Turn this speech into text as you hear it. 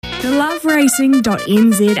The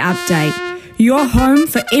LOVERACING.NZ update. Your home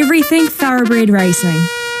for everything thoroughbred racing.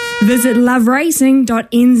 Visit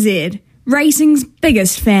LOVERACING.NZ. Racing's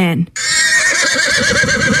biggest fan.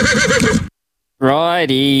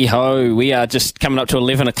 Righty-ho, we are just coming up to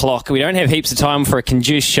 11 o'clock. We don't have heaps of time for a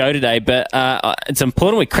conduced show today, but it's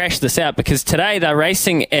important we crash this out because today they're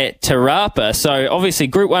racing at Te Rapa. So obviously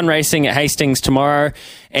Group 1 racing at Hastings tomorrow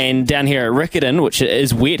and down here at Riccarton, which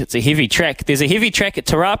is wet. It's a heavy track. There's a heavy track at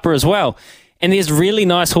Te Rapa as well. And there's really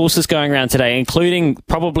nice horses going around today, including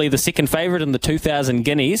probably the second favourite in the 2000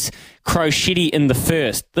 Guineas, Crochetti in the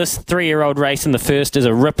first. This 3-year-old race in the first is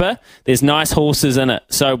a ripper. There's nice horses in it.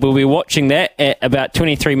 So we'll be watching that at about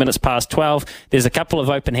 23 minutes past 12. There's a couple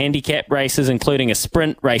of open handicap races, including a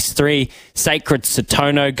sprint, race 3. Sacred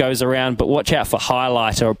Satono goes around, but watch out for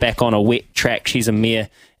Highlighter back on a wet track. She's a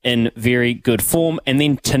mare in very good form. And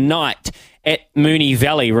then tonight at Moonee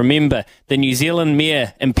Valley, remember, the New Zealand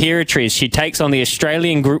mare, Imperatrice, she takes on the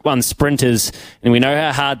Australian Group 1 sprinters, and we know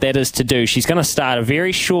how hard that is to do. She's going to start a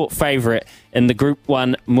very short favourite in the Group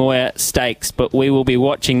 1 Moir Stakes, but we will be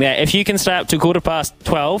watching that. If you can stay up to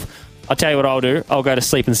 12:15, I'll tell you what I'll do. I'll go to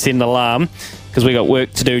sleep and set an alarm, because we got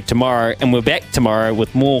work to do tomorrow, and we're back tomorrow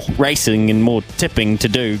with more racing and more tipping to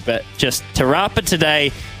do. But just Te Rapa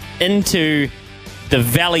today into the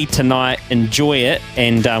Valley tonight. Enjoy it,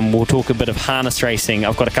 and we'll talk a bit of harness racing.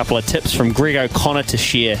 I've got a couple of tips from Greg O'Connor to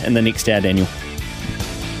share in the next hour, Daniel.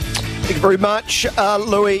 Thank you very much.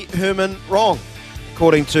 Louis Herman, wrong,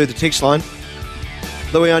 according to the text line.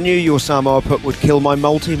 Louis, I knew your Samoa put would kill my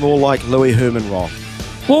multi, more like Louis Herman, wrong.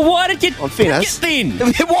 Well, why did you on fairness, then?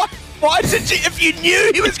 Why did you, if you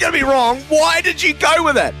knew he was going to be wrong, why did you go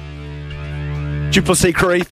with it? Duplessis Creef.